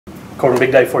Corbin,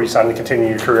 big day for you signing to continue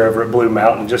your career over at Blue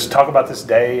Mountain. Just talk about this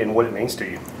day and what it means to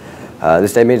you.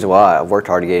 This day means a lot. I've worked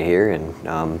hard to get here, and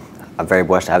I'm very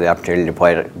blessed to have the opportunity to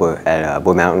play at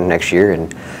Blue Mountain next year,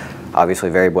 and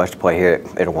obviously very blessed to play here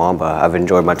at Awamba. I've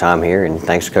enjoyed my time here, and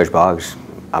thanks to Coach Boggs,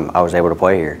 I was able to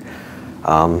play here.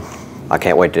 I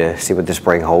can't wait to see what this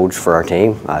spring holds for our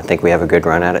team. I think we have a good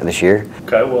run at it this year.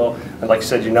 Okay, well, like you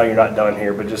said, you know you're not done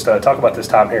here, but just talk about this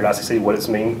time here at ICC, what it's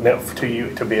meant to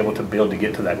you to be able to build to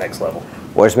get to that next level.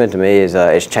 What it's meant to me is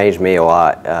it's changed me a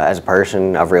lot. As a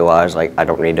person, I've realized like I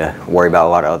don't need to worry about a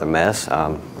lot of other mess.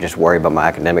 Just worry about my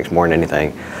academics more than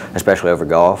anything, especially over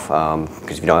golf,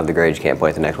 because if you don't have the grades, you can't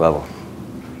play at the next level.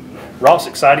 Ross,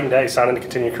 exciting day, signing to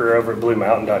continue your career over at Blue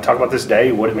Mountain. Talk about this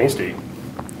day, what it means to you.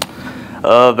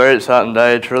 Very exciting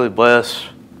day. Truly blessed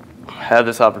to have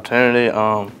this opportunity.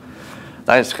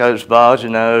 Thanks to Coach Boggs, you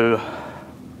know,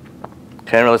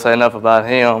 can't really say enough about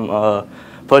him.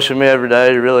 Pushing me every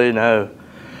day, really, you know,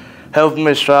 helping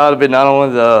me strive to be not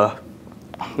only the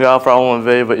golfer I want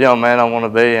to be, but young man I want to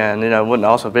be, and you know, wouldn't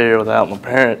also be here without my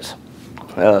parents'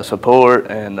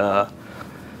 support, and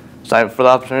thankful for the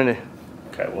opportunity.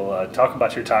 Okay, well, talk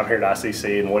about your time here at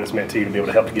ICC and what it's meant to you to be able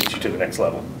to help to get you to the next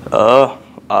level.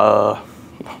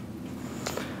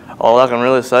 All I can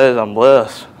really say is I'm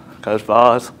blessed. Coach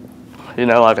Boggs, you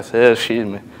know, like I said,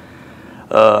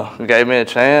 gave me a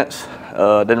chance.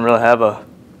 Didn't really have a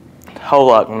whole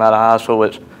lot coming out of high school,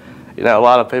 which, you know, a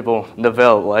lot of people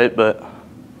develop late, but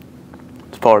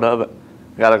it's part of it.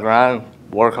 Got to grind,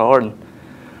 work hard, and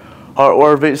hard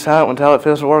work beats talent when talent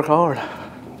feels to work hard.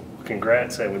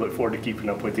 Congrats, and we look forward to keeping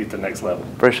up with you at the next level.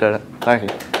 Appreciate it. Thank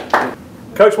you.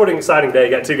 Coach, what an exciting day. You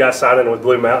got two guys signing with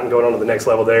Blue Mountain, going on to the next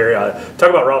level there. Talk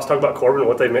about Ross, talk about Corbin,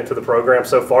 what they've meant to the program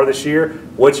so far this year,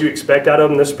 what you expect out of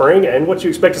them this spring, and what you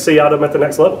expect to see out of them at the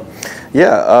next level.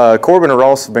 Yeah, Corbin and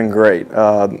Ross have been great.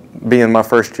 Being my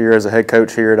first year as a head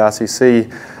coach here at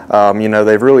ICC, you know,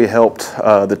 they've really helped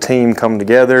the team come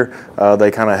together.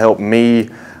 They kind of helped me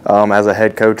as a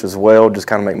head coach as well, just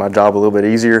kind of make my job a little bit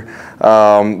easier.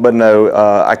 But no,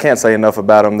 I can't say enough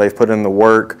about them. They've put in the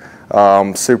work.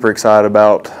 Super excited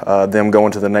about them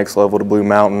going to the next level to Blue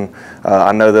Mountain.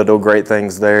 I know they'll do great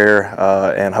things there,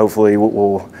 and hopefully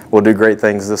we'll do great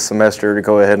things this semester to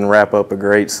go ahead and wrap up a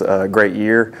great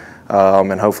year.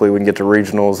 And hopefully we can get to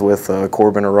regionals with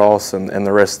Corbin or Ross and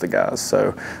the rest of the guys.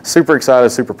 So super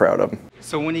excited, super proud of them.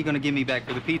 So when are you going to give me back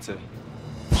for the pizza?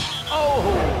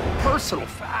 Oh, personal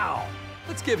foul.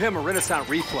 Let's give him a Renaissance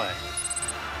replay.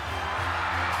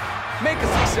 Make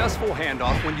a successful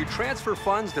handoff when you transfer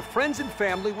funds to friends and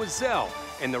family with Zelle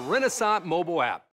and the Renaissance mobile app.